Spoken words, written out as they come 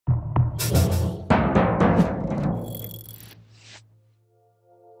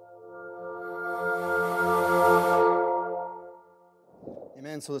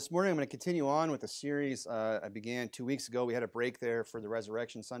And so this morning I'm going to continue on with a series I began 2 weeks ago. We had a break there for the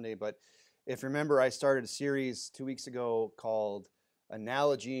Resurrection Sunday, but if you remember, I started a series 2 weeks ago called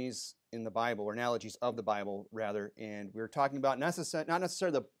Analogies in the Bible, or Analogies of the Bible, rather. And we were talking about not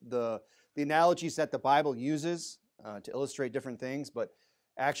necessarily the analogies that the Bible uses to illustrate different things, but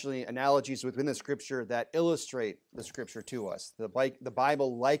actually analogies within the Scripture that illustrate the Scripture to us. The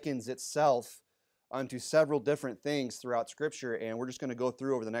Bible likens itself onto several different things throughout Scripture, and we're just going to go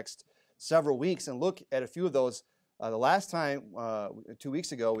through over the next several weeks and look at a few of those. The last time, 2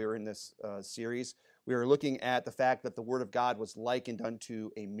 weeks ago, we were in this series, we were looking at the fact that the Word of God was likened unto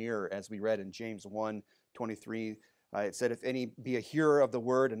a mirror, as we read in James 1:23. It said, if any be a hearer of the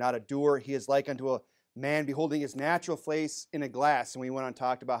Word and not a doer, he is like unto a man beholding his natural face in a glass. And we went on and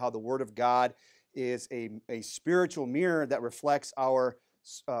talked about how the Word of God is a spiritual mirror that reflects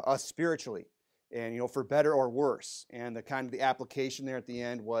us spiritually. And, for better or worse. And the application there at the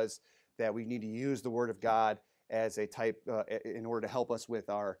end was that we need to use the Word of God as a type in order to help us with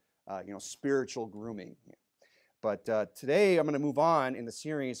our, spiritual grooming. But today I'm going to move on in the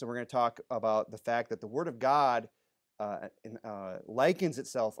series, and we're going to talk about the fact that the Word of God likens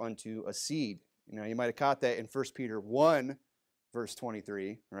itself unto a seed. You might have caught that in 1 Peter 1, verse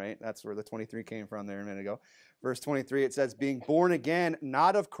 23, right? That's where the 23 came from there a minute ago. Verse 23, it says, being born again,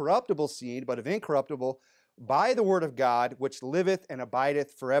 not of corruptible seed, but of incorruptible, by the word of God, which liveth and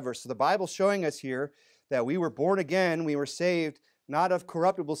abideth forever. So the Bible's showing us here that we were born again, we were saved, not of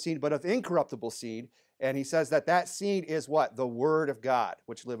corruptible seed, but of incorruptible seed. And he says that seed is what? The word of God,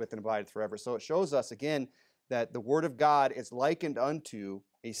 which liveth and abideth forever. So it shows us, again, that the word of God is likened unto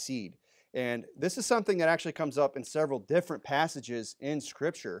a seed. And this is something that actually comes up in several different passages in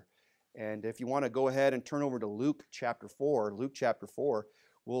Scripture. And if you want to go ahead and turn over to Luke chapter 4,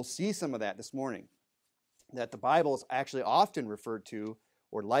 we'll see some of that this morning. That the Bible is actually often referred to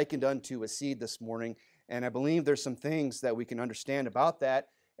or likened unto a seed this morning. And I believe there's some things that we can understand about that,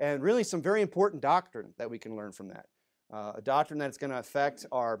 and really some very important doctrine that we can learn from that. A doctrine that's going to affect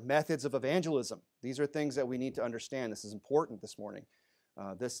our methods of evangelism. These are things that we need to understand. This is important this morning.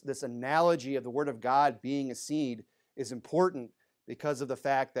 This analogy of the Word of God being a seed is important because of the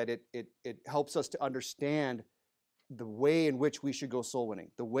fact that it helps us to understand the way in which we should go soul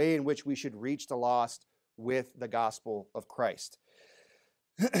winning, the way in which we should reach the lost with the gospel of Christ.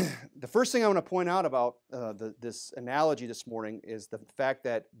 The first thing I want to point out about this analogy this morning is the fact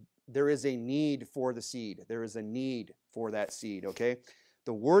that there is a need for the seed. There is a need for that seed, okay?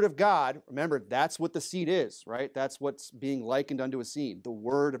 The Word of God, remember, that's what the seed is, right? That's what's being likened unto a seed. The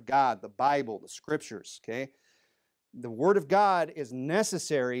Word of God, the Bible, the Scriptures, okay? The Word of God is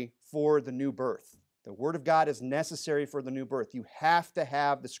necessary for the new birth. The Word of God is necessary for the new birth. You have to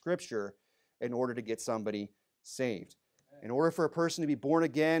have the Scripture in order to get somebody saved. In order for a person to be born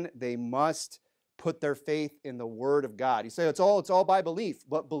again, they must put their faith in the Word of God. You say, it's all by belief,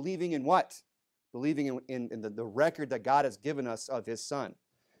 but believing in what? Believing in the record that God has given us of His Son.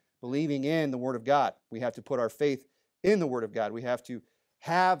 Believing in the Word of God. We have to put our faith in the Word of God. We have to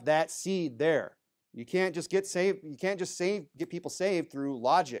have that seed there. You can't just get saved. You can't just get people saved through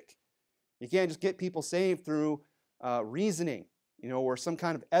logic. You can't just get people saved through reasoning, or some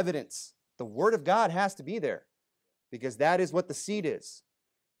kind of evidence. The Word of God has to be there because that is what the seed is.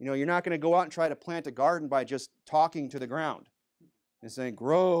 You're not going to go out and try to plant a garden by just talking to the ground and saying,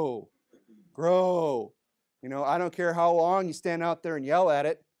 grow. I don't care how long you stand out there and yell at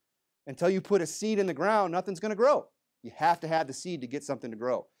it. Until you put a seed in the ground, nothing's going to grow. You have to have the seed to get something to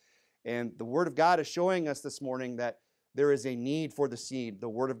grow. And the Word of God is showing us this morning that there is a need for the seed, the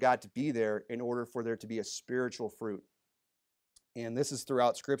Word of God, to be there in order for there to be a spiritual fruit. And this is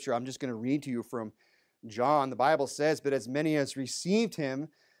throughout Scripture. I'm just going to read to you from John. The Bible says, but as many as received Him,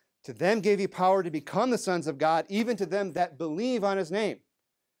 to them gave He power to become the sons of God, even to them that believe on His name.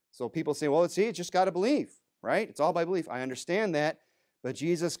 So people say, well, it's just got to believe, right? It's all by belief. I understand that. But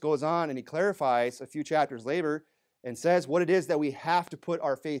Jesus goes on and He clarifies a few chapters later and says what it is that we have to put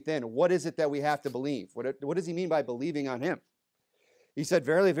our faith in. What is it that we have to believe? What does He mean by believing on Him? He said,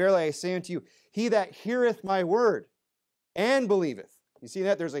 verily, verily, I say unto you, he that heareth my word and believeth. You see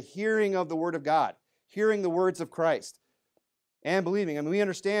that? There's a hearing of the Word of God, hearing the words of Christ and believing. I mean, we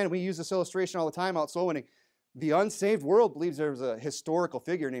understand, we use this illustration all the time out soul winning. The unsaved world believes there's a historical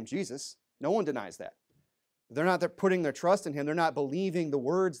figure named Jesus. No one denies that. They're putting their trust in Him. They're not believing the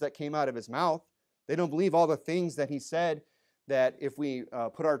words that came out of His mouth. They don't believe all the things that He said, that if we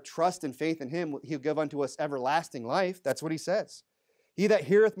put our trust and faith in Him, He'll give unto us everlasting life. That's what He says. He that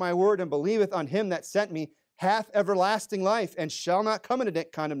heareth my word and believeth on Him that sent me hath everlasting life, and shall not come into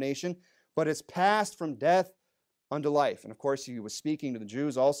condemnation, but is passed from death unto life. And of course, he was speaking to the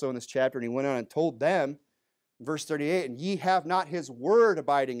Jews also in this chapter, and he went on and told them, verse 38, and ye have not his word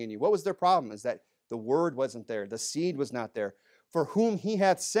abiding in you. What was their problem? Is that the word wasn't there. The seed was not there. For whom he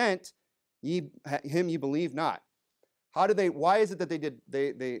hath sent, him ye believe not. Why is it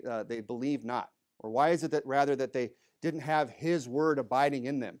that they believe not? Or why is it that rather that they didn't have his word abiding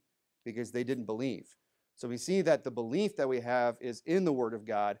in them? Because they didn't believe. So we see that the belief that we have is in the word of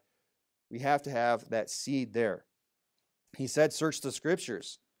God. We have to have that seed there. He said, search the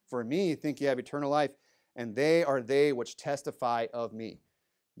scriptures. For me, you think you have eternal life, and they are they which testify of me.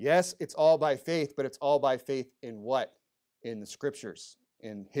 Yes, it's all by faith, but it's all by faith in what? In the scriptures,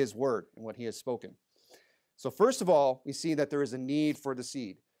 in his word, and what he has spoken. So first of all, we see that there is a need for the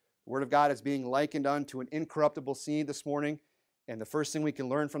seed. The word of God is being likened unto an incorruptible seed this morning. And the first thing we can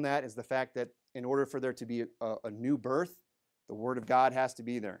learn from that is the fact that in order for there to be a new birth, the word of God has to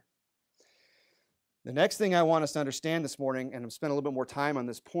be there. The next thing I want us to understand this morning, and I'm spending a little bit more time on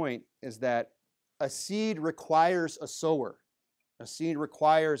this point, is that a seed requires a sower. A seed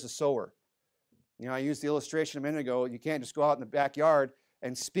requires a sower. You know, I used the illustration a minute ago. You can't just go out in the backyard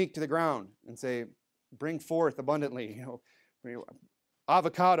and speak to the ground and say, bring forth abundantly, you know,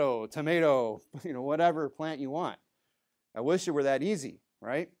 avocado, tomato, you know, whatever plant you want. I wish it were that easy,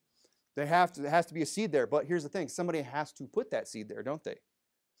 right? There has to be a seed there. But here's the thing. Somebody has to put that seed there, don't they?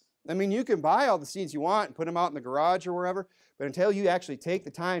 I mean, you can buy all the seeds you want and put them out in the garage or wherever, but until you actually take the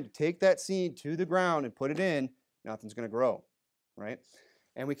time to take that seed to the ground and put it in, nothing's going to grow, right?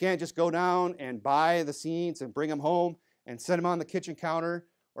 And we can't just go down and buy the seeds and bring them home and set them on the kitchen counter,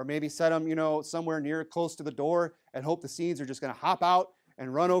 or maybe set them, you know, somewhere near close to the door and hope the seeds are just going to hop out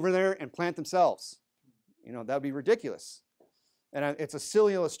and run over there and plant themselves. You know, that would be ridiculous. And it's a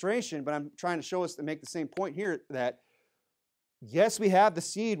silly illustration, but I'm trying to show us to make the same point here that yes, we have the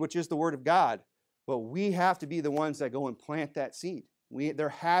seed, which is the word of God, but we have to be the ones that go and plant that seed. There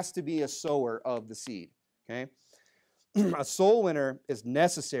has to be a sower of the seed, okay? A soul winner is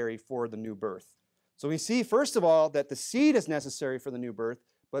necessary for the new birth. So we see, first of all, that the seed is necessary for the new birth,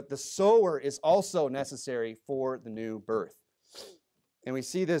 but the sower is also necessary for the new birth. And we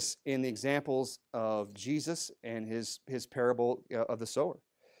see this in the examples of Jesus and his parable of the sower.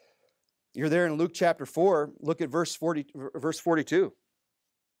 You're there in Luke chapter 4. Look at verse 42.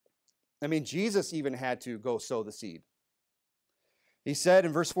 I mean, Jesus even had to go sow the seed. He said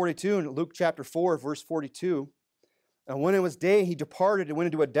in verse 42, in Luke chapter 4, verse 42, and when it was day, he departed and went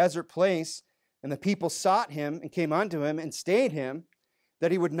into a desert place, and the people sought him and came unto him and stayed him,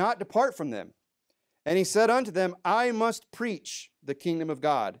 that he would not depart from them. And he said unto them, I must preach the kingdom of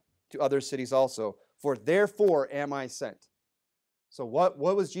God to other cities also, for therefore am I sent. So what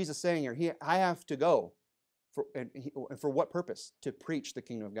was Jesus saying here? I have to go. And for what purpose? To preach the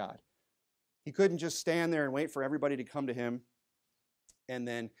kingdom of God. He couldn't just stand there and wait for everybody to come to him, and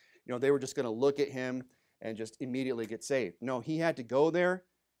then, you know, they were just going to look at him and just immediately get saved. No, he had to go there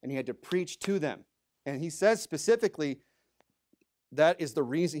and he had to preach to them. And he says specifically, that is the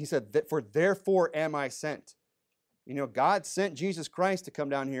reason. He said, for therefore am I sent. You know, God sent Jesus Christ to come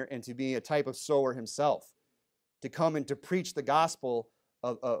down here and to be a type of sower himself, to come and to preach the gospel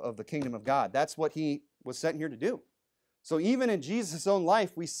of the kingdom of God. That's what he was sent here to do. So even in Jesus' own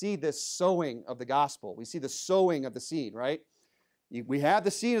life, we see this sowing of the gospel. We see the sowing of the seed, right? We have the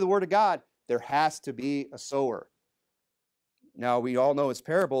seed of the word of God. There has to be a sower. Now, we all know his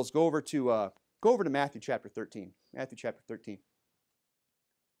parables. Go over to Matthew chapter 13. Matthew chapter 13.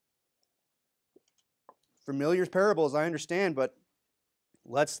 Familiar parables, I understand, but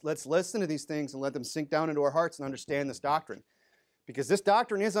let's listen to these things and let them sink down into our hearts and understand this doctrine. Because this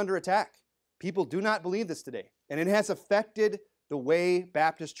doctrine is under attack. People do not believe this today. And it has affected the way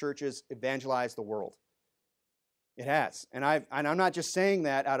Baptist churches evangelize the world. It has. And I'm not just saying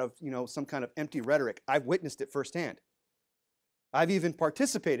that out of, you know, some kind of empty rhetoric. I've witnessed it firsthand. I've even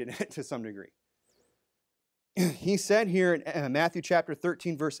participated in it to some degree. He said here in Matthew chapter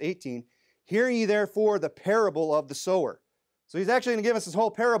 13, verse 18, hear ye therefore the parable of the sower. So he's actually going to give us this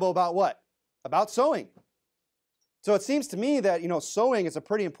whole parable about what? About sowing. So it seems to me that, you know, sowing is a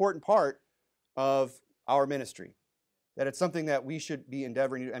pretty important part of our ministry. That it's something that we should be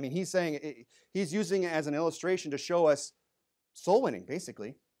endeavoring to. I mean, he's using it as an illustration to show us soul winning,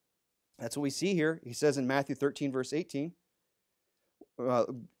 basically. That's what we see here. He says in Matthew 13, verse 18,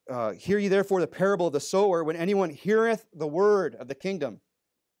 hear ye therefore the parable of the sower, when anyone heareth the word of the kingdom.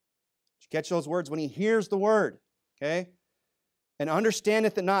 Did you catch those words? When he hears the word, okay? And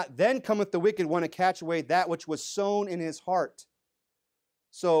understandeth it not, then cometh the wicked one to catch away that which was sown in his heart.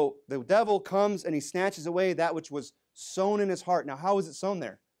 So the devil comes and he snatches away that which was sown in his heart. Now, how is it sown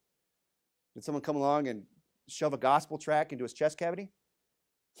there? Did someone come along and shove a gospel tract into his chest cavity?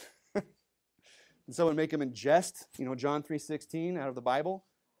 Did someone make him ingest, John 3:16 out of the Bible?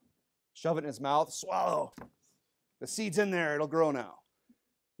 Shove it in his mouth, swallow. The seed's in there, it'll grow now.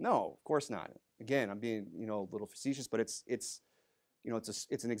 No, of course not. Again, I'm being, a little facetious, but it's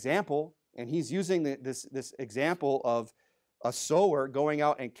an example, and he's using this example of a sower going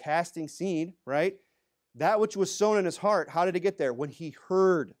out and casting seed, right? That which was sown in his heart, how did it get there? When he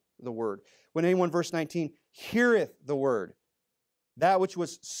heard the word. When anyone, verse 19, heareth the word. That which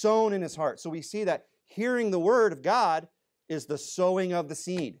was sown in his heart. So we see that hearing the word of God is the sowing of the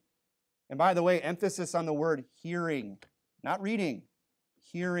seed. And by the way, emphasis on the word hearing, not reading,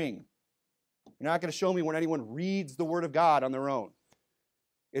 hearing. You're not going to show me when anyone reads the word of God on their own.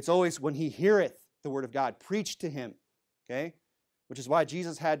 It's always when he heareth the word of God, preached to him, okay? Which is why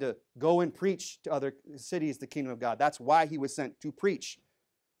Jesus had to go and preach to other cities the kingdom of God. That's why he was sent, to preach,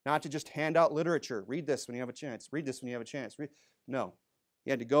 not to just hand out literature. Read this when you have a chance. Read this when you have a chance. No, he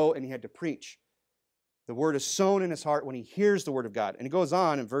had to go and he had to preach. The word is sown in his heart when he hears the word of God. And he goes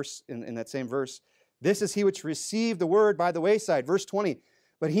on in that same verse, this is he which received the word by the wayside. Verse 20,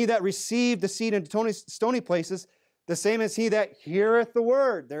 but he that received the seed into stony places, the same as he that heareth the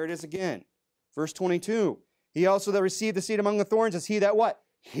word. There it is again. Verse 22, he also that received the seed among the thorns is he that what?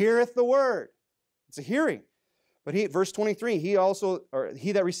 Heareth the word. It's a hearing. But verse 23, he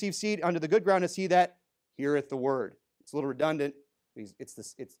that received seed unto the good ground is he that heareth the word. It's a little redundant. We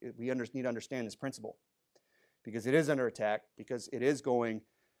need to understand this principle because it is under attack, because it is going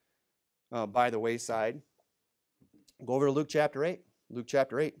by the wayside. Go over to Luke chapter 8. Luke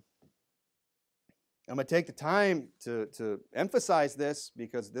chapter 8. I'm going to take the time to emphasize this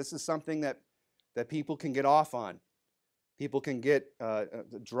because this is something that people can get off on. People can get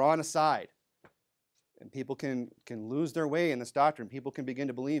drawn aside. And people can lose their way in this doctrine. People can begin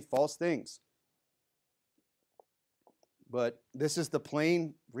to believe false things. But this is the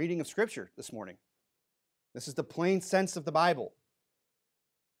plain reading of Scripture this morning. This is the plain sense of the Bible.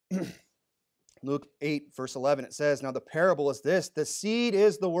 Luke 8, verse 11, it says, now the parable is this, the seed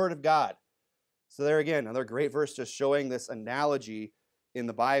is the word of God. So there again, another great verse just showing this analogy in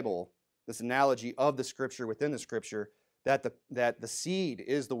the Bible, this analogy of the Scripture within the Scripture, that the seed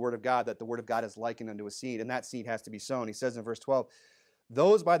is the word of God, that the word of God is likened unto a seed, and that seed has to be sown. He says in verse 12,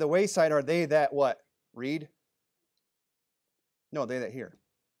 those by the wayside are they that what? Read? No, they that hear.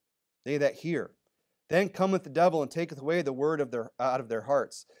 They that hear. Then cometh the devil and taketh away the word out of their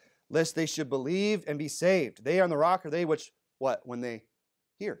hearts, lest they should believe and be saved. They on the rock are they which, what? When they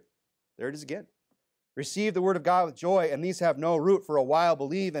hear. There it is again. Receive the word of God with joy, and these have no root, for a while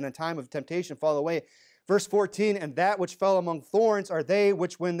believe, and in time of temptation fall away. Verse 14, and that which fell among thorns are they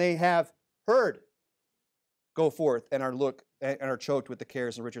which when they have heard go forth and are choked with the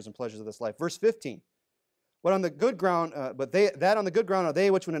cares and riches and pleasures of this life. Verse 15, but on the good ground, on the good ground are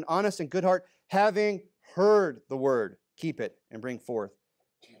they which when an honest and good heart, having heard the word, keep it and bring forth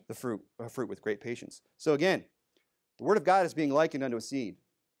the fruit with great patience. So again, the word of God is being likened unto a seed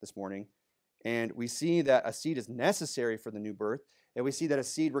this morning, and we see that a seed is necessary for the new birth, and we see that a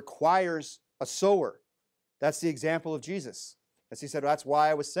seed requires a sower. That's the example of Jesus. As he said, that's why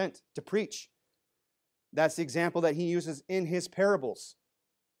I was sent, to preach. That's the example that he uses in his parables.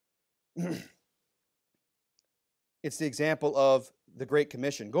 It's the example of the Great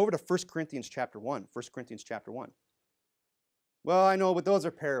Commission. Go over to 1 Corinthians chapter 1. 1 Corinthians chapter 1. Well, I know, but those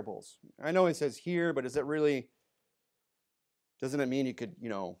are parables. I know it says here, but is it really, doesn't it mean you could,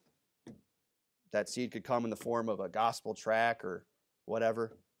 that seed could come in the form of a gospel tract or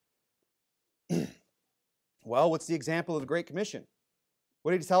whatever? Well, what's the example of the Great Commission?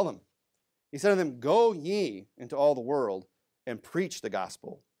 What did he tell them? He said to them, go ye into all the world and preach the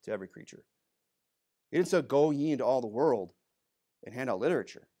gospel to every creature. He didn't say, go ye into all the world and hand out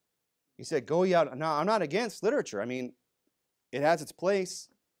literature. He said, go ye out. Now, I'm not against literature. I mean, it has its place,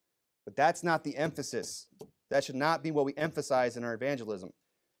 but that's not the emphasis. That should not be what we emphasize in our evangelism.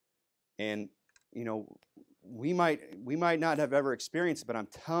 And, we might not have ever experienced it, but I'm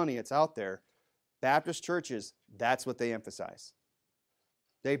telling you, it's out there. Baptist churches, that's what they emphasize.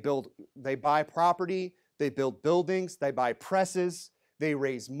 They buy property, they build buildings, they buy presses, they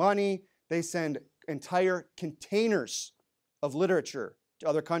raise money, they send entire containers of literature to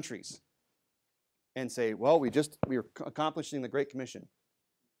other countries and say, well, we're accomplishing the Great Commission.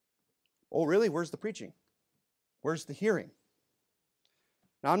 Oh, really? Where's the preaching? Where's the hearing?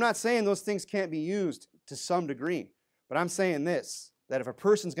 Now, I'm not saying those things can't be used to some degree, but I'm saying this, that if a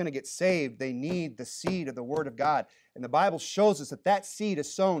person's going to get saved, they need the seed of the Word of God. And the Bible shows us that seed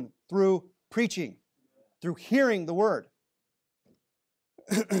is sown through preaching, through hearing the Word.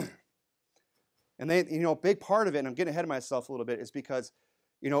 And they, a big part of it, and I'm getting ahead of myself a little bit, is because,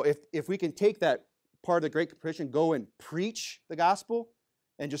 if we can take that part of the Great Commission, go and preach the gospel,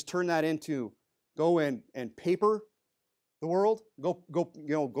 and just turn that into go and paper the world,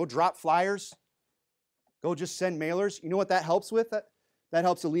 go drop flyers, go just send mailers. You know what that helps with? That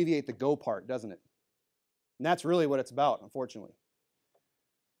helps alleviate the go part, doesn't it? And that's really what it's about, unfortunately.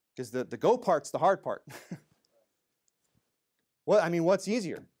 Because the go part's the hard part. What's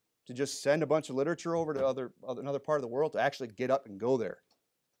easier? To just send a bunch of literature over to another part of the world, to actually get up and go there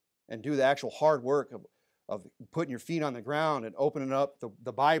and do the actual hard work of putting your feet on the ground and opening up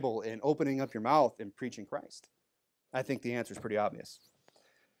the Bible and opening up your mouth and preaching Christ? I think the answer is pretty obvious.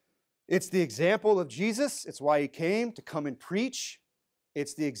 It's the example of Jesus. It's why he came, to come and preach.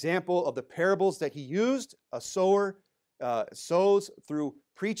 It's the example of the parables that he used. A sower sows through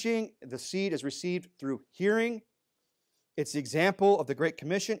preaching. The seed is received through hearing. It's the example of the Great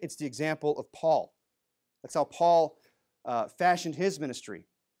Commission. It's the example of Paul. That's how Paul fashioned his ministry.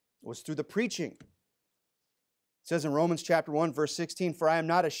 It was through the preaching. It says in Romans chapter 1, verse 16, "For I am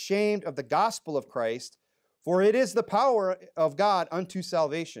not ashamed of the gospel of Christ, for it is the power of God unto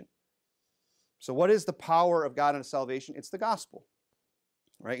salvation." So what is the power of God unto salvation? It's the gospel.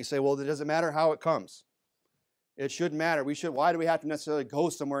 Right? You say, well, it doesn't matter how it comes. It shouldn't matter. Why do we have to necessarily go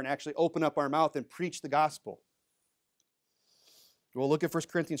somewhere and actually open up our mouth and preach the gospel? Well, look at 1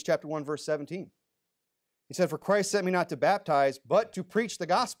 Corinthians chapter 1, verse 17. He said, "For Christ sent me not to baptize, but to preach the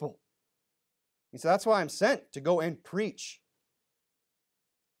gospel." He said, that's why I'm sent, to go and preach.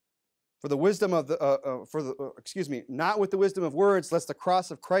 Not with the wisdom of words, lest the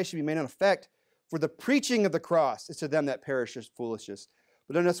cross of Christ should be made in effect. For the preaching of the cross is to them that perish as foolishness,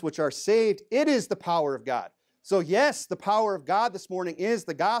 but unto us which are saved, it is the power of God. So yes, the power of God this morning is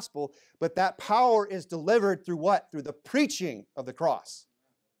the gospel, but that power is delivered through what? Through the preaching of the cross.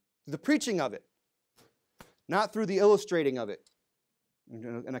 Through the preaching of it. Not through the illustrating of it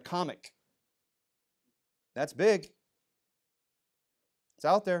in a comic. That's big. It's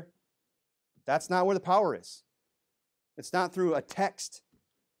out there. That's not where the power is. It's not through a text.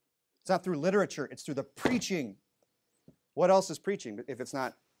 It's not through literature. It's through the preaching. What else is preaching if it's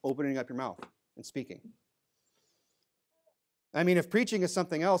not opening up your mouth and speaking? If preaching is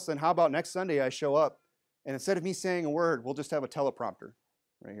something else, then how about next Sunday I show up, and instead of me saying a word, we'll just have a teleprompter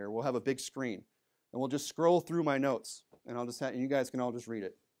right here. We'll have a big screen, and we'll just scroll through my notes, and you guys can all just read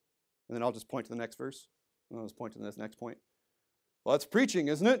it. And then I'll just point to the next verse, and I'll just point to the next point. Well, that's preaching,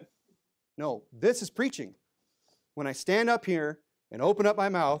 isn't it? No, this is preaching. When I stand up here and open up my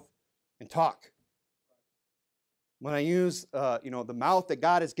mouth and talk. When I use the mouth that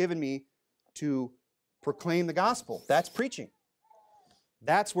God has given me to proclaim the gospel, that's preaching.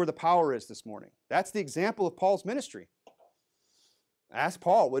 That's where the power is this morning. That's the example of Paul's ministry. Ask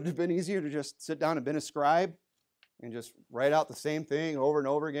Paul, would it have been easier to just sit down and been a scribe and just write out the same thing over and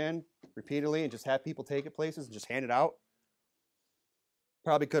over again, repeatedly, and just have people take it places and just hand it out?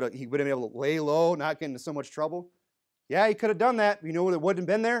 Probably he would have been able to lay low, not get into so much trouble. Yeah, he could have done that. You know what wouldn't have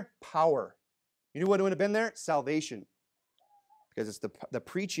been there? Power. You know what would have been there? Salvation. Because it's the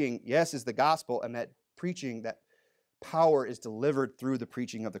preaching, yes, is the gospel, and that preaching, that power is delivered through the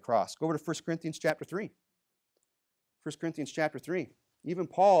preaching of the cross. Go over to 1 Corinthians chapter 3. 1 Corinthians chapter 3. Even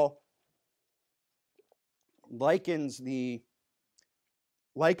Paul likens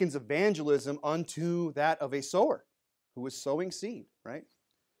evangelism unto that of a sower who is sowing seed, right?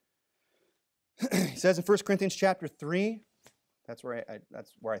 He says in 1 Corinthians chapter 3, that's where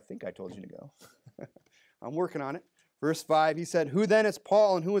I think I told you to go. I'm working on it. Verse 5, he said, "Who then is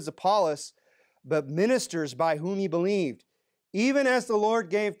Paul and who is Apollos, but ministers by whom ye believed, even as the Lord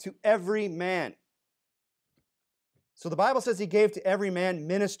gave to every man." So the Bible says he gave to every man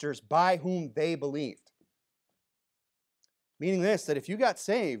ministers by whom they believed. Meaning this, that if you got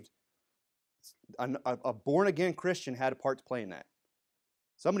saved, a born-again Christian had a part to play in that.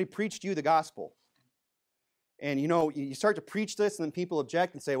 Somebody preached you the gospel. And you start to preach this, and then people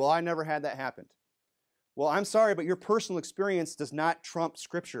object and say, well, I never had that happen. Well, I'm sorry, but your personal experience does not trump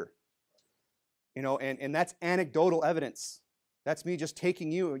Scripture. And that's anecdotal evidence. That's me just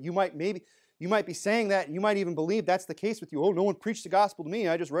taking you. You might be saying that, and you might even believe that's the case with you. Oh, no one preached the gospel to me.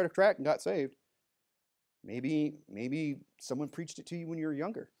 I just read a tract and got saved. Maybe someone preached it to you when you were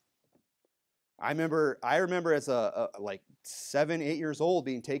younger. I remember as like 7, 8 years old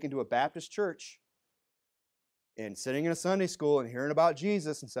being taken to a Baptist church and sitting in a Sunday school and hearing about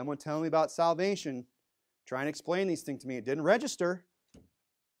Jesus and someone telling me about salvation, trying to explain these things to me. It didn't register,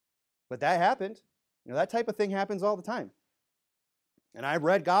 but that happened. That type of thing happens all the time. And I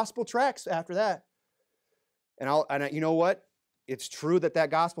read gospel tracts after that. And you know what? it's true that that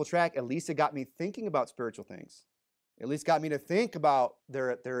gospel tract, at least it got me thinking about spiritual things. At least got me to think about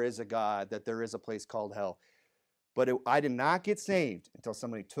there is a God, that there is a place called hell. But I did not get saved until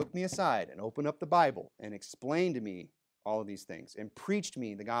somebody took me aside and opened up the Bible and explained to me all of these things and preached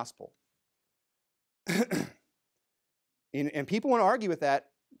me the gospel. And people want to argue with that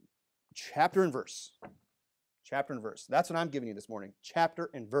chapter and verse. Chapter and verse. That's what I'm giving you this morning. Chapter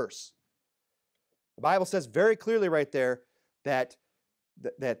and verse. The Bible says very clearly right there that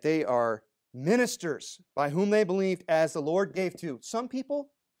they are ministers by whom they believed as the Lord gave to some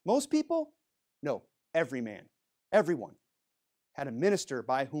people, most people. No, every man, everyone had a minister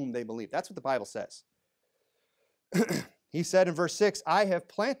by whom they believed. That's what the Bible says. He said in verse 6, I have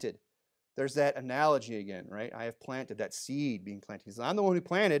planted. There's that analogy again, right? I have planted, that seed being planted. He says, I'm the one who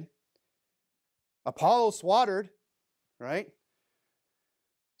planted. Apollos watered, right?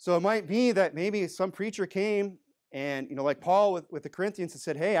 So it might be that maybe some preacher came and, like Paul with the Corinthians and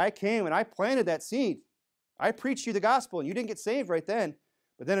said, hey, I came and I planted that seed. I preached you the gospel and you didn't get saved right then.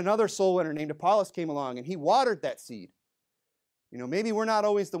 But then another soul winner named Apollos came along and he watered that seed. Maybe we're not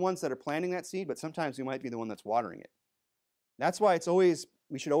always the ones that are planting that seed, but sometimes we might be the one that's watering it. That's why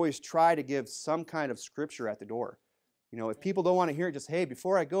we should always try to give some kind of scripture at the door. If people don't want to hear it, just, hey,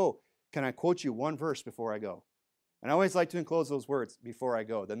 before I go, can I quote you one verse before I go? And I always like to enclose those words, before I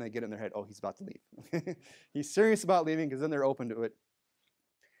go. Then they get in their head, oh, he's about to leave. He's serious about leaving because then they're open to it.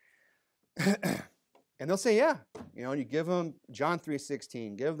 And they'll say, yeah. And you give them John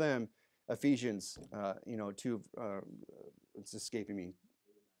 3:16. Give them Ephesians, 2, it's escaping me,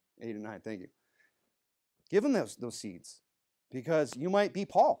 8 and 9, thank you. Give them those seeds because you might be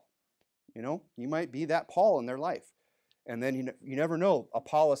Paul. You might be that Paul in their life. And then you never know,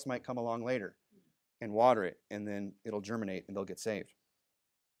 Apollos might come along later and water it, and then it'll germinate and they'll get saved.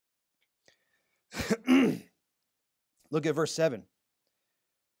 Look at verse 7.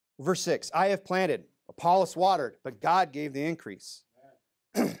 Verse 6, I have planted, Apollos watered, but God gave the increase.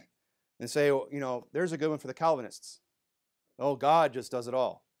 And say, there's a good one for the Calvinists. Oh, God just does it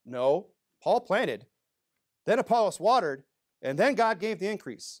all. No, Paul planted, then Apollos watered, and then God gave the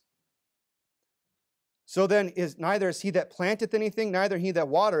increase. So then neither is he that planteth anything, neither he that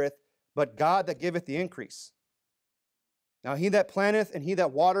watereth, but God that giveth the increase. Now he that planteth and he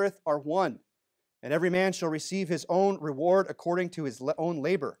that watereth are one, and every man shall receive his own reward according to his own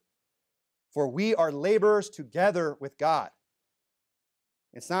labor. For we are laborers together with God.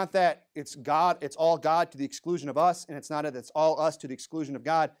 It's not that it's God, it's all God to the exclusion of us, and it's not that it's all us to the exclusion of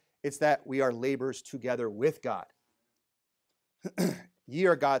God. It's that we are laborers together with God. Ye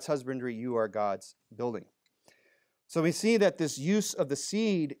are God's husbandry, you are God's building. So we see that this use of the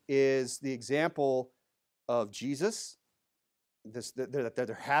seed is the example of Jesus, that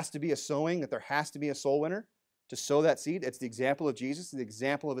there has to be a sowing, that there has to be a soul winner to sow that seed. It's the example of Jesus, the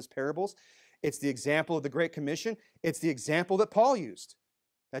example of his parables. It's the example of the Great Commission. It's the example that Paul used,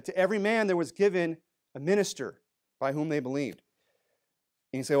 that to every man there was given a minister by whom they believed.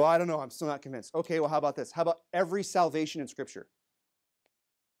 And you say, well, I don't know, I'm still not convinced. Okay, well, how about this? How about every salvation in Scripture?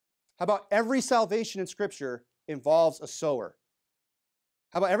 How about every salvation in Scripture involves a sower?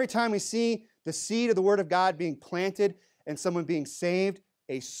 How about every time we see the seed of the Word of God being planted and someone being saved,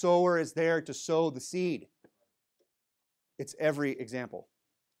 a sower is there to sow the seed? It's every example.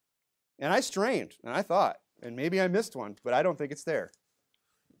 And I strained, and I thought, and maybe I missed one, but I don't think it's there.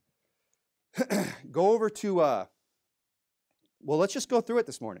 Go over to, well, let's just go through it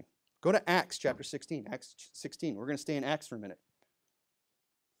this morning. Go to Acts chapter 16. Acts 16. We're going to stay in Acts for a minute.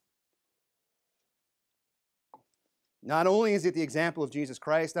 Not only is it the example of Jesus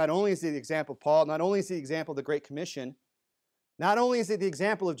Christ, not only is it the example of Paul, not only is it the example of the Great Commission, not only is it the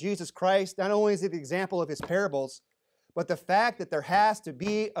example of Jesus Christ, not only is it the example of his parables, but the fact that there has to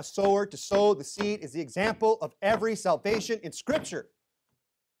be a sower to sow the seed is the example of every salvation in Scripture.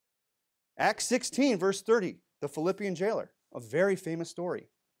 Acts 16, verse 30, the Philippian jailer, a very famous story.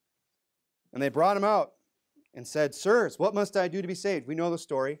 And they brought him out and said, Sirs, what must I do to be saved? We know the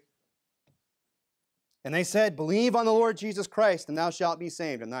story. And they said, Believe on the Lord Jesus Christ, and thou shalt be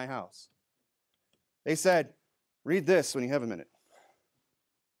saved in thy house. They said, Read this when you have a minute.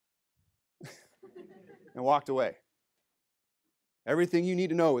 And walked away. Everything you need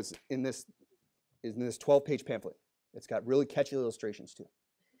to know is in this 12-page pamphlet. It's got really catchy illustrations too.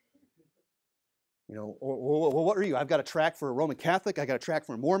 What are you? I've got a track for a Roman Catholic. I got a track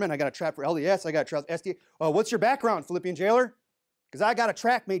for a Mormon. I got a track for LDS. I got a track for SDA. What's your background, Philippian jailer? Because I got a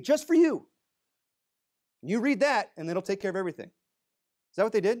track made just for you. And you read that, and it'll take care of everything. Is that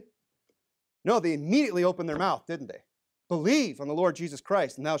what they did? No, they immediately opened their mouth, didn't they? Believe on the Lord Jesus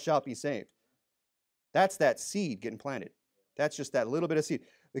Christ, and thou shalt be saved. That's that seed getting planted. That's just that little bit of seed.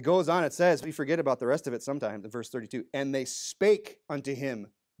 It goes on, it says, we forget about the rest of it sometimes, in verse 32. And they spake unto him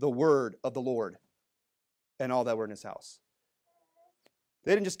the word of the Lord and all that were in his house.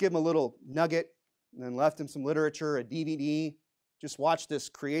 They didn't just give him a little nugget and then left him some literature, a DVD. Just watch this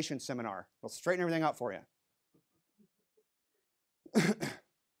creation seminar. They'll straighten everything out for you.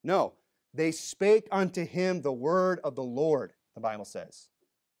 No, they spake unto him the word of the Lord, the Bible says.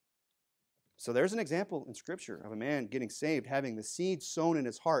 So there's an example in Scripture of a man getting saved, having the seed sown in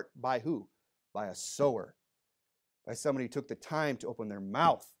his heart by who? By a sower. By somebody who took the time to open their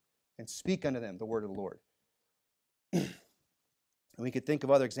mouth and speak unto them the word of the Lord. And we could think of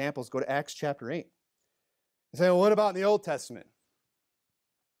other examples. Go to Acts chapter 8. You say, well, what about in the Old Testament?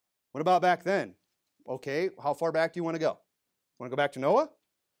 What about back then? Okay, how far back do you want to go? Want to go back to Noah?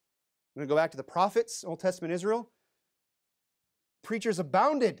 Want to go back to the prophets, Old Testament Israel? Preachers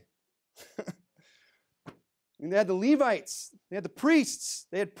abounded. They had the Levites, they had the priests,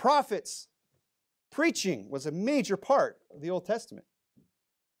 they had prophets. Preaching was a major part of the Old Testament.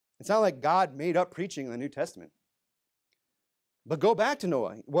 It's not like God made up preaching in the New Testament. But go back to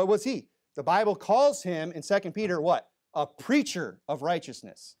Noah. What was he? The Bible calls him in 2 Peter what? A preacher of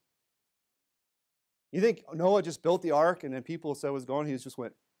righteousness. You think Noah just built the ark and then people said it was going, he just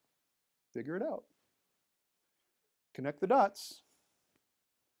went, figure it out. Connect the dots.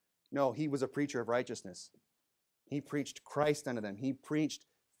 No, he was a preacher of righteousness. He preached Christ unto them. He preached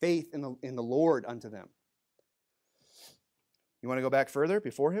faith in the Lord unto them. You want to go back further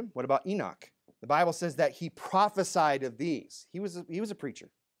before him? What about Enoch? The Bible says that he prophesied of these. He was a preacher.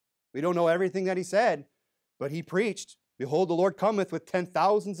 We don't know everything that he said, but he preached. Behold, the Lord cometh with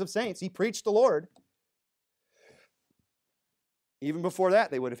 10,000s of saints. He preached the Lord. Even before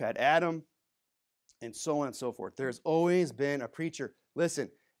that, they would have had Adam and so on and so forth. There's always been a preacher. Listen,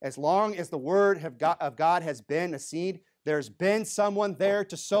 as long as the word of God has been a seed, there's been someone there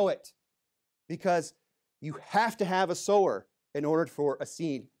to sow it. Because you have to have a sower in order for a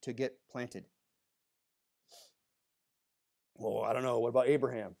seed to get planted. Well, I don't know. What about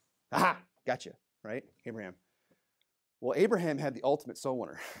Abraham? Aha, gotcha, right? Abraham. Well, Abraham had the ultimate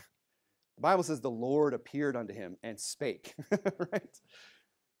sower. The Bible says the Lord appeared unto him and spake, right?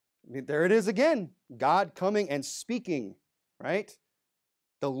 I mean, there it is again. God coming and speaking, right?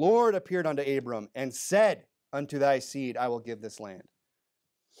 The Lord appeared unto Abram and said, unto thy seed I will give this land.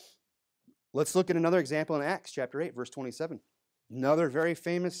 Let's look at another example in Acts chapter 8, verse 27. Another very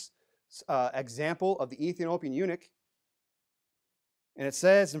famous example of the Ethiopian eunuch. And it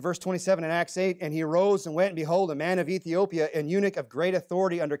says in verse 27 in Acts 8, and he arose and went, and behold, a man of Ethiopia, an eunuch of great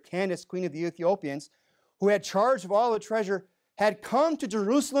authority under Candace, queen of the Ethiopians, who had charge of all the treasure, had come to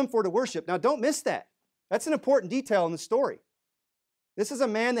Jerusalem for to worship. Now don't miss that. That's an important detail in the story. This is a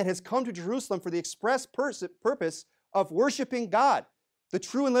man that has come to Jerusalem for the express purpose of worshiping God, the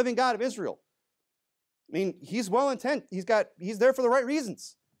true and living God of Israel. I mean, he's well intent. He's there for the right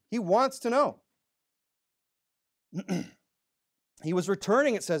reasons. He wants to know. He was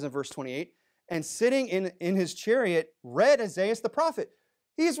returning, it says in verse 28, and sitting in his chariot, read Isaiah the prophet.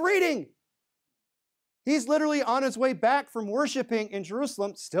 He's reading. He's literally on his way back from worshiping in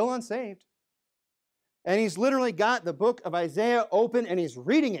Jerusalem, still unsaved. And he's literally got the book of Isaiah open and he's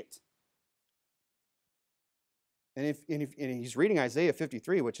reading it. And he's reading Isaiah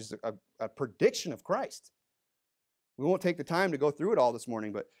 53, which is a prediction of Christ. We won't take the time to go through it all this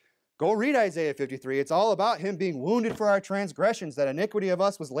morning, but go read Isaiah 53. It's all about him being wounded for our transgressions, that iniquity of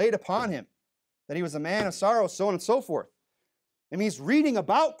us was laid upon him, that he was a man of sorrow, so on and so forth. I mean, he's reading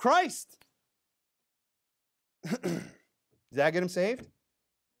about Christ. Did that get him saved?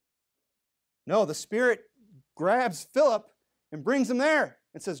 No, the Spirit grabs Philip and brings him there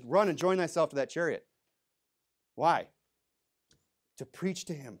and says, run and join thyself to that chariot. Why? To preach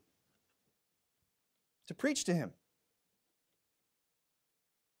to him. To preach to him.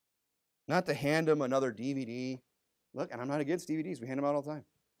 Not to hand him another DVD. Look, and I'm not against DVDs. We hand them out all the time.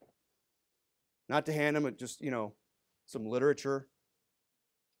 Not to hand him just, some literature.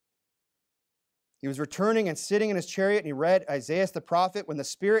 He was returning and sitting in his chariot, and he read Isaiah the prophet, when the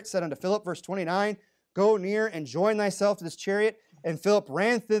Spirit said unto Philip, verse 29, go near and join thyself to this chariot. And Philip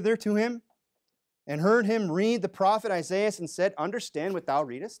ran thither to him and heard him read the prophet Isaiah and said, understand what thou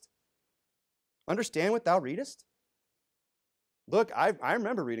readest? Understand what thou readest? Look, I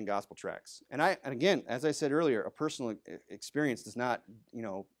remember reading gospel tracts. And again, as I said earlier, a personal experience does not,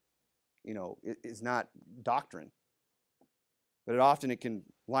 is not doctrine. But it can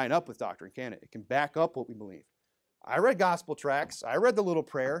line up with doctrine, can't it? It can back up what we believe. I read gospel tracts. I read the little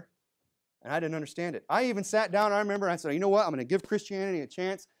prayer, and I didn't understand it. I even sat down, I remember, and I said, you know what? I'm going to give Christianity a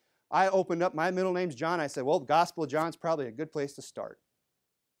chance. I opened up, my middle name's John. I said, well, the Gospel of John's probably a good place to start.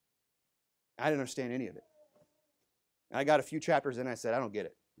 I didn't understand any of it. I got a few chapters in, I said, I don't get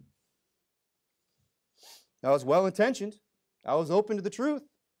it. I was well-intentioned. I was open to the truth.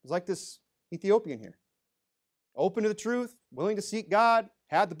 It was like this Ethiopian here. Open to the truth, willing to seek God,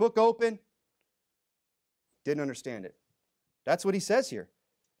 had the book open, didn't understand it. That's what he says here.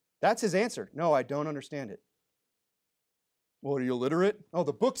 That's his answer. No, I don't understand it. Well, are you illiterate? Oh,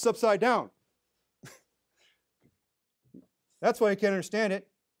 the book's upside down. That's why I can't understand it.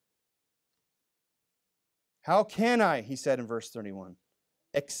 How can I, he said in verse 31,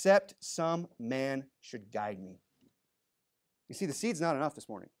 except some man should guide me? You see, the seed's not enough this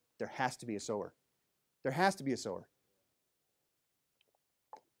morning. There has to be a sower. There has to be a sower.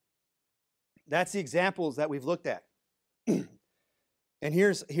 That's the examples that we've looked at. And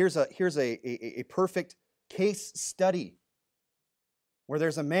here's a perfect case study where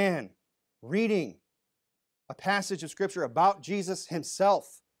there's a man reading a passage of Scripture about Jesus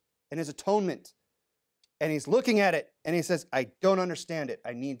himself and his atonement. And he's looking at it and he says, I don't understand it.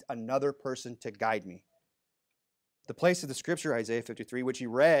 I need another person to guide me. The place of the Scripture, Isaiah 53, which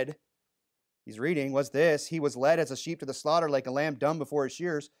he's reading, was this: he was led as a sheep to the slaughter, like a lamb dumb before his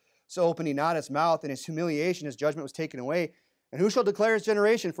shears. So opened he not his mouth, and his humiliation, his judgment was taken away. And who shall declare his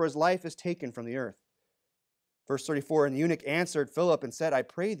generation? For his life is taken from the earth. Verse 34, and the eunuch answered Philip and said, I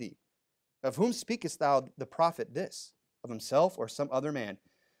pray thee, of whom speakest thou the prophet this? Of himself or some other man?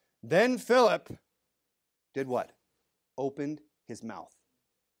 Then Philip did what? Opened his mouth.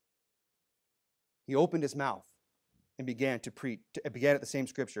 He opened his mouth and began to preach, began at the same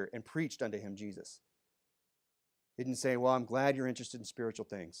Scripture and preached unto him Jesus. He didn't say, well, I'm glad you're interested in spiritual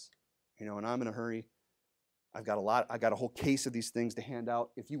things, and I'm in a hurry. I got a whole case of these things to hand out.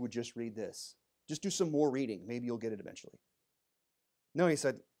 If you would just read this, just do some more reading. Maybe you'll get it eventually. No, he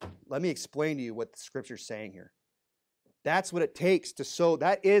said, let me explain to you what the Scripture's saying here. That's what it takes to sow.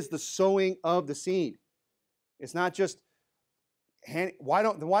 That is the sowing of the seed. It's not just, why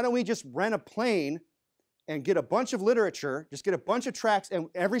don't we just rent a plane and get a bunch of literature, just get a bunch of tracts, and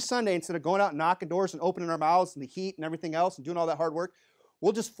every Sunday, instead of going out and knocking doors and opening our mouths and the heat and everything else and doing all that hard work,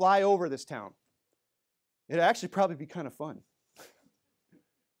 we'll just fly over this town. It'd actually probably be kind of fun.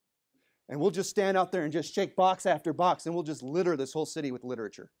 And we'll just stand out there and just shake box after box, and we'll just litter this whole city with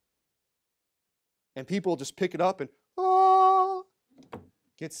literature. And people just pick it up and,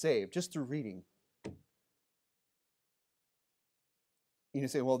 get saved just through reading. You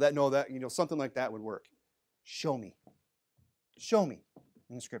say, well, something like that would work. Show me. Show me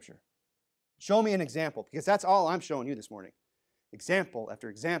in the Scripture. Show me an example, because that's all I'm showing you this morning. Example after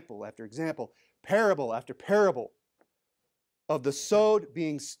example after example, parable after parable of the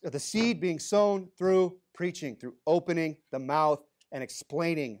seed being sown through preaching, through opening the mouth and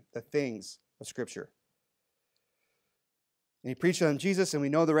explaining the things of Scripture. And he preached on Jesus, and we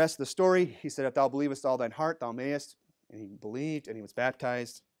know the rest of the story. He said, if thou believest all thine heart, thou mayest. And he believed, and he was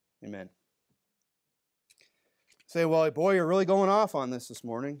baptized. Amen. Say, well, boy, you're really going off on this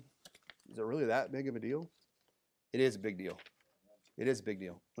morning. Is it really that big of a deal? It is a big deal. It is a big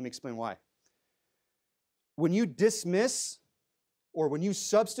deal. Let me explain why. When you dismiss or when you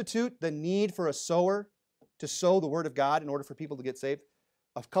substitute the need for a sower to sow the Word of God in order for people to get saved,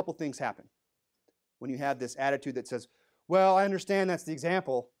 a couple things happen. When you have this attitude that says, well, I understand that's the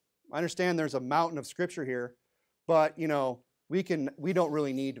example. I understand there's a mountain of Scripture here, but, we don't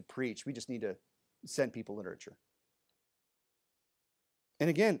really need to preach. We just need to send people literature. And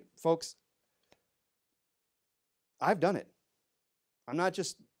again, folks, I've done it. I'm not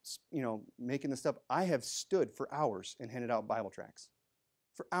just, making this stuff. I have stood for hours and handed out Bible tracts.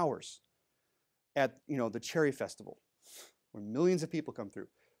 For hours. At, the Cherry Festival, where millions of people come through.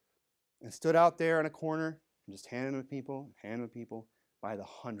 And stood out there in a corner and just handing them to people by the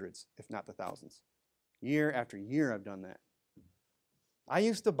hundreds, if not the thousands. Year after year, I've done that. I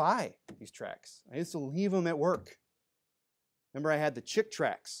used to buy these tracts. I used to leave them at work. Remember, I had the chick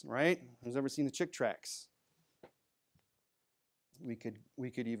tracts, right? Who's ever seen the chick tracts? We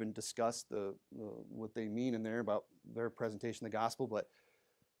could even discuss what they mean in there about their presentation of the gospel. But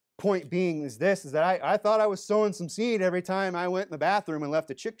point being is that I thought I was sowing some seed every time I went in the bathroom and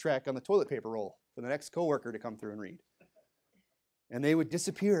left a chick tract on the toilet paper roll for the next coworker to come through and read. And they would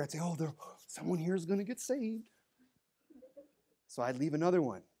disappear. I'd say, someone here is going to get saved. So I'd leave another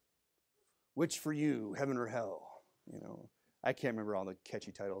one. Which for you, heaven or hell? I can't remember all the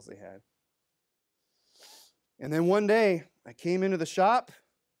catchy titles they had. And then one day, I came into the shop,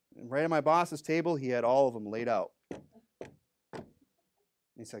 and right at my boss's table, he had all of them laid out. And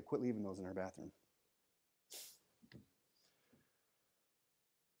he said, quit leaving those in our bathroom.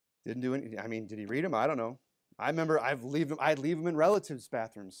 Didn't do any. I mean, did he read them? I don't know. I remember I'd leave them in relatives'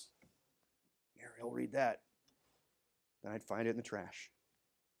 bathrooms. Here, he'll read that. Then I'd find it in the trash.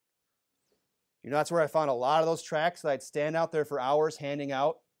 You know, that's where I found a lot of those tracts that I'd stand out there for hours handing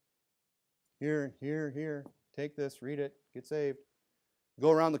out. Here, here, here. Take this, read it, get saved.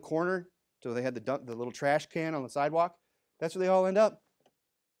 Go around the corner so they had the little trash can on the sidewalk. That's where they all end up.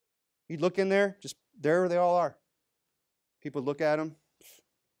 You'd look in there, just there they all are. People look at them.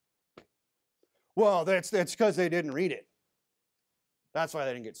 Well, that's because they didn't read it. That's why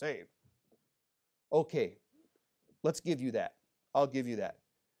they didn't get saved. Okay, let's give you that. I'll give you that.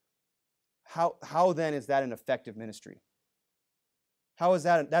 How then is that an effective ministry? How is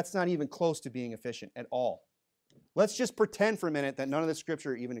that? That's not even close to being efficient at all. Let's just pretend for a minute that none of the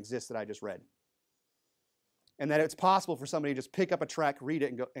scripture even exists that I just read. And that it's possible for somebody to just pick up a tract, read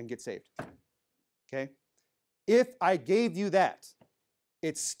it, and get saved. Okay? If I gave you that,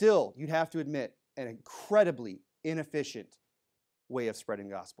 it's still, you'd have to admit, an incredibly inefficient way of spreading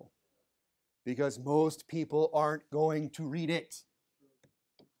the gospel. Because most people aren't going to read it.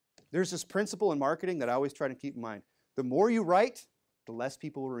 There's this principle in marketing that I always try to keep in mind. The more you write, the less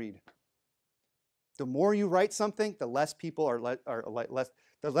people will read. The more you write something, the less people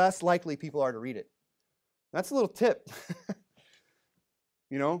the less likely people are to read it. That's a little tip.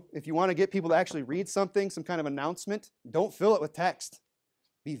 You know, if you want to get people to actually read something, some kind of announcement, don't fill it with text.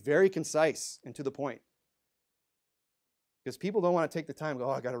 Be very concise and to the point. Because people don't want to take the time and go,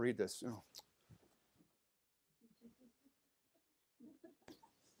 oh, I got to read this. Oh.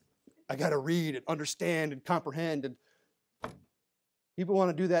 I got to read and understand and comprehend. And people want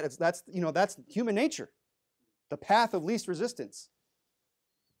to do that. That's human nature. The path of least resistance.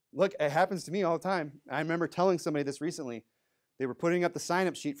 Look, it happens to me all the time. I remember telling somebody this recently. They were putting up the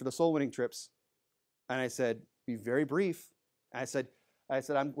sign-up sheet for the soul winning trips. And I said, be very brief. I said,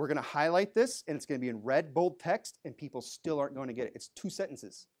 we're going to highlight this, and it's going to be in red, bold text, and people still aren't going to get it. It's 2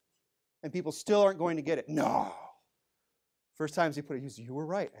 sentences. And people still aren't going to get it. No. First times he put it, you were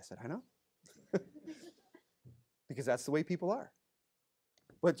right. I said, I know. Because that's the way people are.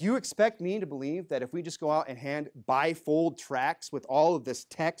 But you expect me to believe that if we just go out and hand bifold tracts with all of this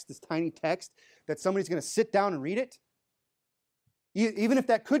text, this tiny text, that somebody's going to sit down and read it? Even if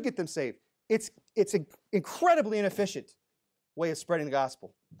that could get them saved, it's an incredibly inefficient way of spreading the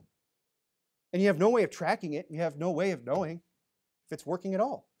gospel. And you have no way of tracking it. You have no way of knowing if it's working at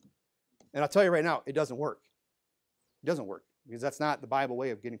all. And I'll tell you right now, it doesn't work. It doesn't work because that's not the Bible way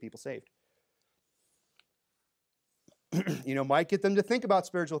of getting people saved. Might get them to think about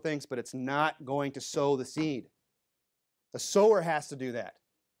spiritual things, but it's not going to sow the seed. The sower has to do that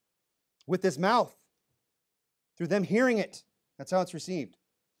with his mouth, through them hearing it. That's how it's received.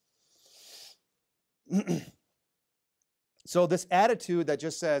 So this attitude that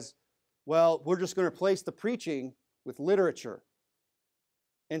just says, well, we're just going to replace the preaching with literature,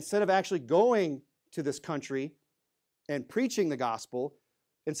 instead of actually going to this country and preaching the gospel,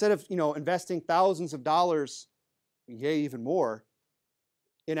 instead of investing thousands of dollars, yea, even more,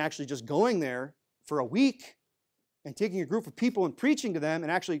 in actually just going there for a week and taking a group of people and preaching to them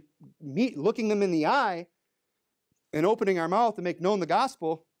and actually looking them in the eye and opening our mouth to make known the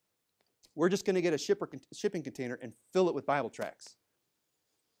gospel, we're just going to get a shipping container and fill it with Bible tracts.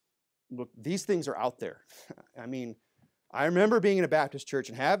 Look, these things are out there. I mean, I remember being in a Baptist church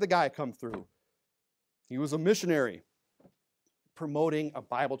and have the guy come through. He was a missionary promoting a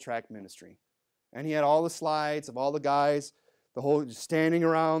Bible tract ministry. And he had all the slides of all the guys, the whole standing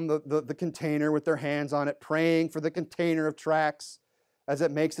around the container with their hands on it, praying for the container of tracts as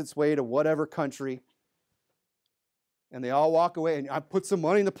it makes its way to whatever country. And they all walk away, and I put some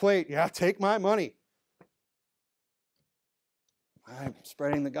money in the plate. Yeah, take my money. I'm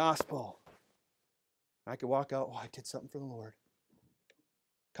spreading the gospel. I could walk out, I did something for the Lord.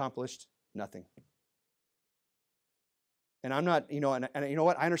 Accomplished nothing. And I'm not, and you know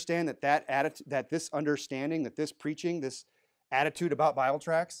what? I understand that attitude, that this understanding, that this preaching, this attitude about Bible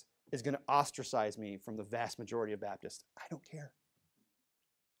tracts is going to ostracize me from the vast majority of Baptists. I don't care.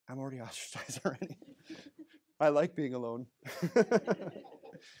 I'm already ostracized already. I like being alone.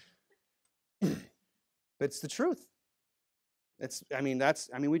 But it's the truth.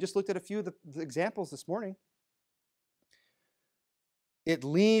 We just looked at a few of the examples this morning. It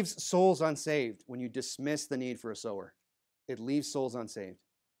leaves souls unsaved when you dismiss the need for a sower. It leaves souls unsaved.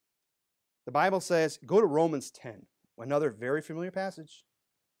 The Bible says, go to Romans 10, another very familiar passage.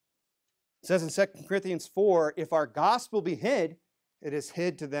 It says in 2 Corinthians 4, if our gospel be hid, it is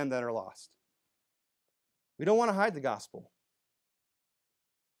hid to them that are lost. We don't want to hide the gospel.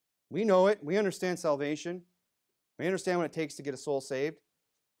 We know it. We understand salvation. We understand what it takes to get a soul saved.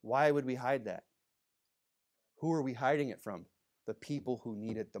 Why would we hide that? Who are we hiding it from? The people who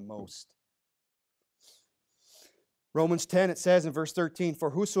need it the most. Romans 10, it says in verse 13,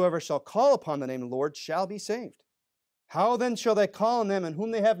 for whosoever shall call upon the name of the Lord shall be saved. How then shall they call on them in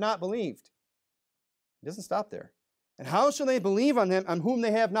whom they have not believed? It doesn't stop there. And how shall they believe on them on whom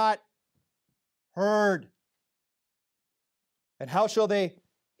they have not heard? And how shall they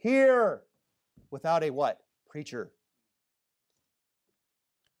hear without a what? Preacher.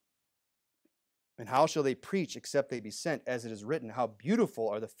 And how shall they preach except they be sent? As it is written, how beautiful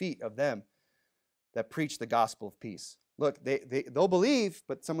are the feet of them that preach the gospel of peace. Look, they'll believe,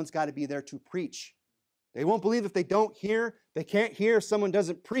 but someone's got to be there to preach. They won't believe if they don't hear. They can't hear if someone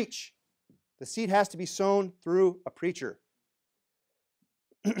doesn't preach. The seed has to be sown through a preacher.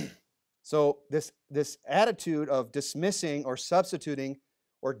 So this attitude of dismissing or substituting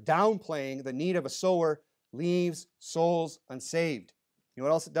or downplaying the need of a sower leaves souls unsaved. You know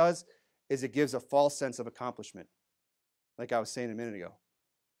what else it does? Is it gives a false sense of accomplishment. Like I was saying a minute ago.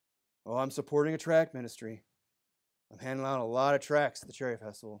 Oh, I'm supporting a tract ministry. I'm handing out a lot of tracts at the Cherry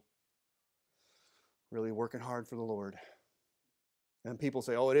Festival. Really working hard for the Lord. And people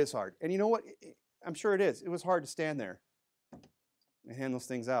say, oh, it is hard. And you know what? I'm sure it is. It was hard to stand there and hand those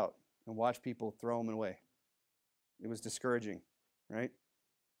things out and watch people throw them away. It was discouraging, right?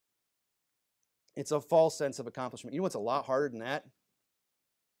 It's a false sense of accomplishment. You know what's a lot harder than that?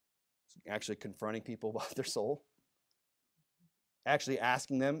 It's actually confronting people about their soul. Actually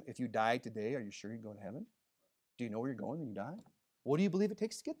asking them, if you died today, are you sure you're going to heaven? Do you know where you're going when you die? What do you believe it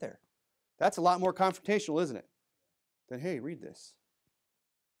takes to get there? That's a lot more confrontational, isn't it? Than, hey, read this.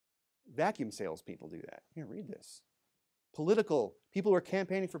 Vacuum salespeople do that. Here, read this. Political, people who are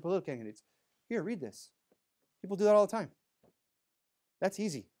campaigning for political candidates. Here, read this. People do that all the time. That's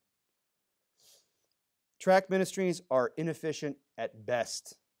easy. Tract ministries are inefficient at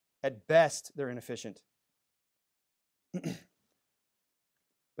best. At best, they're inefficient.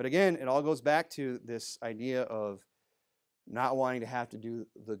 But again, it all goes back to this idea of not wanting to have to do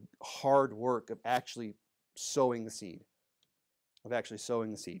the hard work of actually sowing the seed.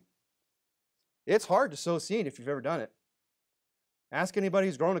 It's hard to sow seed if you've ever done it. Ask anybody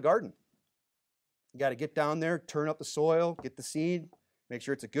who's grown a garden. You got to get down there, turn up the soil, get the seed, make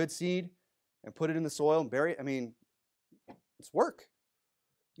sure it's a good seed, and put it in the soil and bury it. I mean, it's work.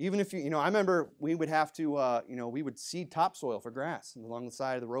 Even if you I remember we would have to, we would seed topsoil for grass along the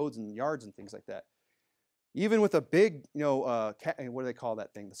side of the roads and yards and things like that. Even with a big, what do they call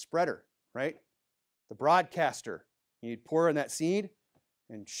that thing? The spreader, right? The broadcaster. You'd pour in that seed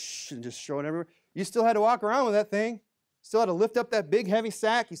and just throw it everywhere. You still had to walk around with that thing. Still had to lift up that big heavy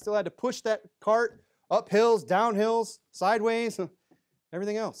sack. You still had to push that cart up hills, down hills, sideways,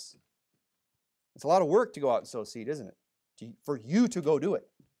 everything else. It's a lot of work to go out and sow seed, isn't it? For you to go do it.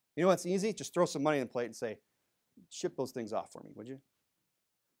 You know what's easy? Just throw some money in the plate and say, ship those things off for me, would you?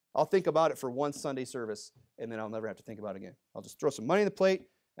 I'll think about it for one Sunday service, and then I'll never have to think about it again. I'll just throw some money in the plate,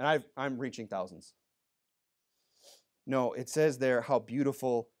 and I'm reaching thousands. No, it says there, how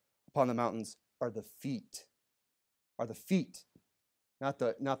beautiful upon the mountains are the feet. Are the feet, not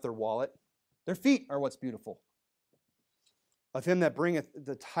their wallet. Their feet are what's beautiful. Of him that bringeth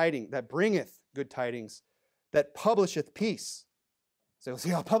the tidings, that bringeth good tidings, that publisheth peace. So, see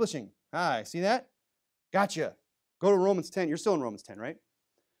how publishing. Hi, see that? Gotcha. Go to Romans 10. You're still in Romans 10, right?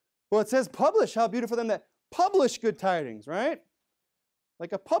 Well, it says publish. How beautiful them that publish good tidings, right?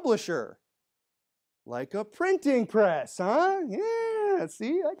 Like a publisher. Like a printing press, huh? Yeah,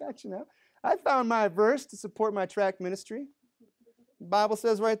 see, I got you now. I found my verse to support my tract ministry. The Bible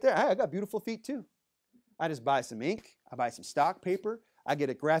says right there, I got beautiful feet too. I just buy some ink. I buy some stock paper. I get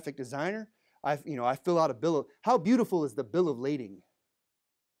a graphic designer. I fill out a bill of, how beautiful is the bill of lading?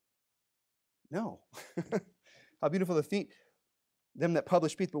 No. How beautiful the feet, them that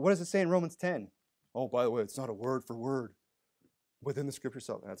publish peace. But what does it say in Romans 10? Oh, by the way, it's not a word for word within the scripture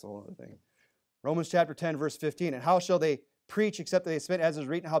itself. That's a whole other thing. Romans chapter 10, verse 15. And how shall they preach except that they submit, as is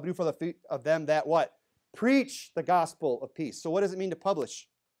written, how beautiful are the feet of them that what? Preach the gospel of peace. So what does it mean to publish?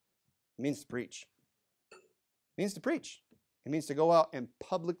 It means to preach. It means to preach. It means to go out and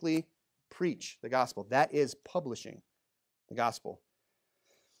publicly preach the gospel. That is publishing the gospel.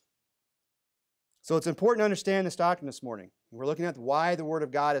 So it's important to understand this doctrine this morning. We're looking at why the word of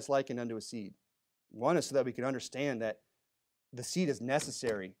God is likened unto a seed. One is so that we can understand that the seed is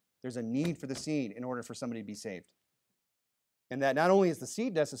necessary. There's a need for the seed in order for somebody to be saved. And that not only is the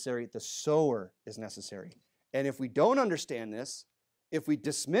seed necessary, the sower is necessary. And if we don't understand this, if we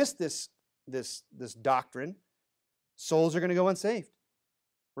dismiss this doctrine, souls are going to go unsaved.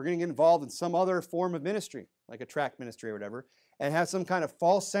 We're going to get involved in some other form of ministry, like a tract ministry or whatever, and have some kind of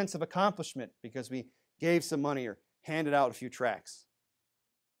false sense of accomplishment because we gave some money or handed out a few tracts.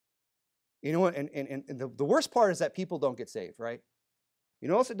 You know what? And the worst part is that people don't get saved, right? You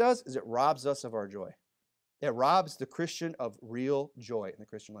know what else it does? Is it robs us of our joy. It robs the Christian of real joy in the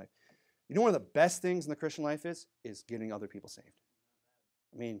Christian life. You know one of the best things in the Christian life is getting other people saved.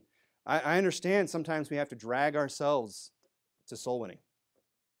 I mean, I understand sometimes we have to drag ourselves to soul winning.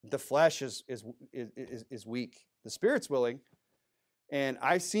 The flesh is weak. The Spirit's willing. And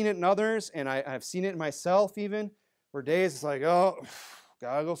I've seen it in others, and I've seen it in myself even, where days it's like, oh,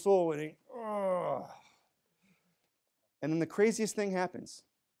 gotta go soul winning. Oh. And then the craziest thing happens.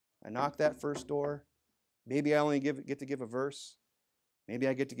 I knock that first door. Maybe I only get to give a verse. Maybe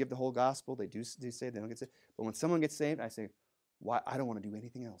I get to give the whole gospel. They do say they don't get saved. But when someone gets saved, I say, why? I don't want to do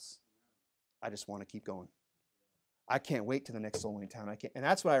anything else. I just want to keep going. I can't wait to the next soul winning time. I can't. And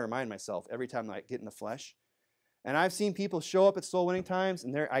that's what I remind myself every time I get in the flesh. And I've seen people show up at soul winning times,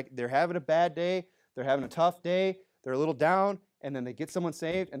 and they're having a bad day. They're having a tough day. They're a little down, and then they get someone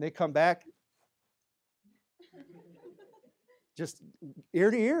saved, and they come back just ear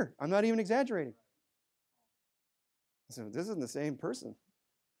to ear. I'm not even exaggerating. So this isn't the same person.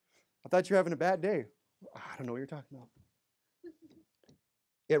 I thought you were having a bad day. I don't know what you're talking about.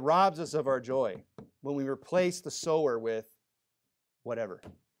 It robs us of our joy when we replace the sower with whatever.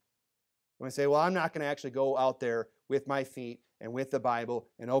 When I say, well, I'm not going to actually go out there with my feet and with the Bible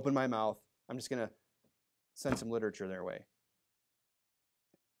and open my mouth. I'm just going to send some literature their way.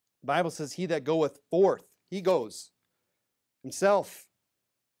 The Bible says, he that goeth forth, he goes himself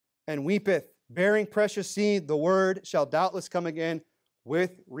and weepeth, bearing precious seed, the word shall doubtless come again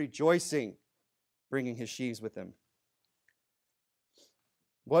with rejoicing, bringing his sheaves with him.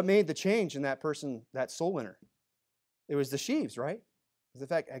 What made the change in that person, that soul winner? It was the sheaves, right? It was the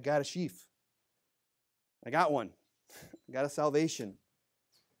fact, I got a sheaf. I got one. I got a salvation.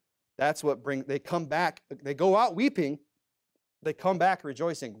 That's what they come back. They go out weeping. They come back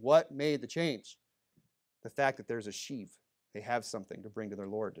rejoicing. What made the change? The fact that there's a sheaf. They have something to bring to their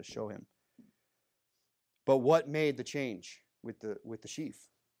Lord to show him. But what made the change with the sheaf?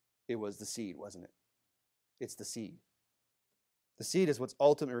 It was the seed, wasn't it? It's the seed. The seed is what's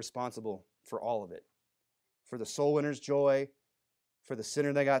ultimately responsible for all of it. For the soul winner's joy, for the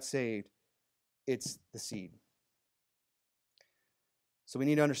sinner that got saved, it's the seed. So we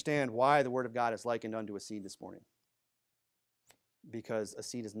need to understand why the Word of God is likened unto a seed this morning. Because a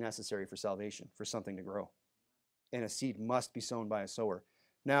seed is necessary for salvation, for something to grow. And a seed must be sown by a sower.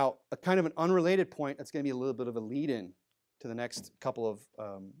 Now, a kind of an unrelated point that's going to be a little bit of a lead-in to the next couple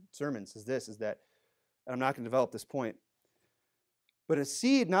of sermons is that, and I'm not going to develop this point, but a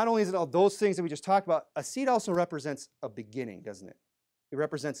seed, not only is it all those things that we just talked about, a seed also represents a beginning, doesn't it? It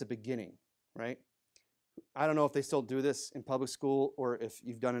represents a beginning, right? I don't know if they still do this in public school or if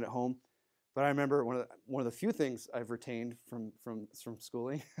you've done it at home, but I remember one of the few things I've retained from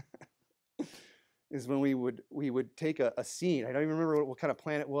schooling is when we would take a seed. I don't even remember what kind of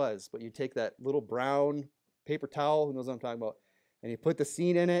plant it was, but you take that little brown paper towel, who knows what I'm talking about, and you put the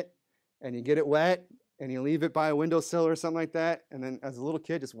seed in it, and you get it wet, and you leave it by a windowsill or something like that, and then as a little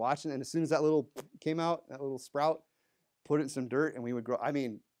kid just watching it, and as soon as that little came out, that little sprout, put it in some dirt, and we would grow. I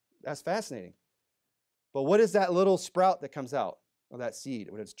mean, that's fascinating. But what is that little sprout that comes out of that seed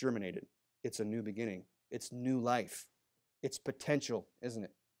when it's germinated? It's a new beginning. It's new life. It's potential, isn't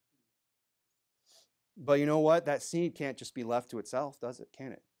it? But you know what? That seed can't just be left to itself, does it?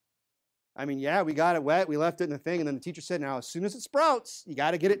 Can it? I mean, yeah, we got it wet. We left it in the thing. And then the teacher said, now, as soon as it sprouts, you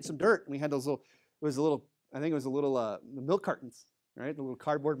got to get it in some dirt. And we had those little, I think it was a little milk cartons, right? The little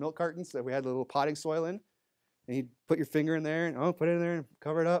cardboard milk cartons that we had the little potting soil in. And you'd put your finger in there and, put it in there and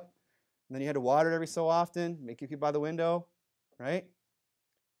cover it up. And then you had to water it every so often, make it keep by the window, right?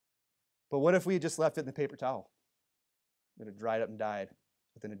 But what if we just left it in the paper towel? It had dried up and died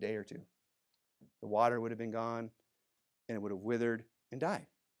within a day or two. The water would have been gone, and it would have withered and died.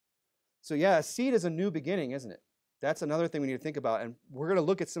 So yeah, a seed is a new beginning, isn't it? That's another thing we need to think about. And we're going to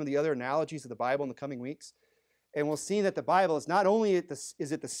look at some of the other analogies of the Bible in the coming weeks. And we'll see that the Bible is not only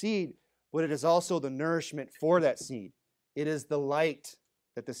is it the seed, but it is also the nourishment for that seed. It is the light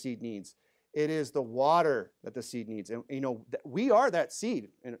that the seed needs. It is the water that the seed needs. And, we are that seed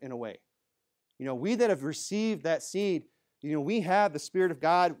in a way. We that have received that seed, we have the Spirit of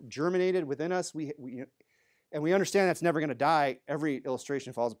God germinated within us. And we understand that's never going to die. Every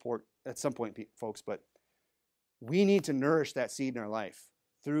illustration falls apart at some point, folks. But we need to nourish that seed in our life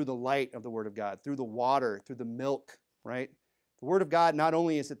through the light of the Word of God, through the water, through the milk, right? The Word of God, not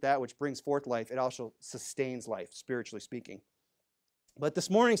only is it that which brings forth life, it also sustains life, spiritually speaking. But this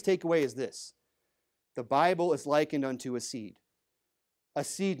morning's takeaway is this. The Bible is likened unto a seed. a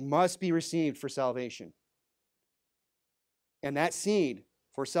seed must be received for salvation. And that seed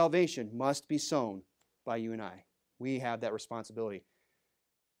for salvation must be sown by you and I. We have that responsibility.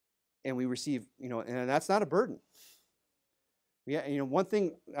 And we receive, and that's not a burden. Yeah, one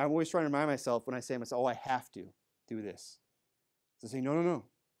thing I'm always trying to remind myself when I say to myself, oh, I have to do this. To say, no.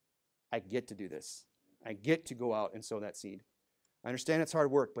 I get to do this. I get to go out and sow that seed. I understand it's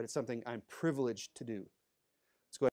hard work, but it's something I'm privileged to do.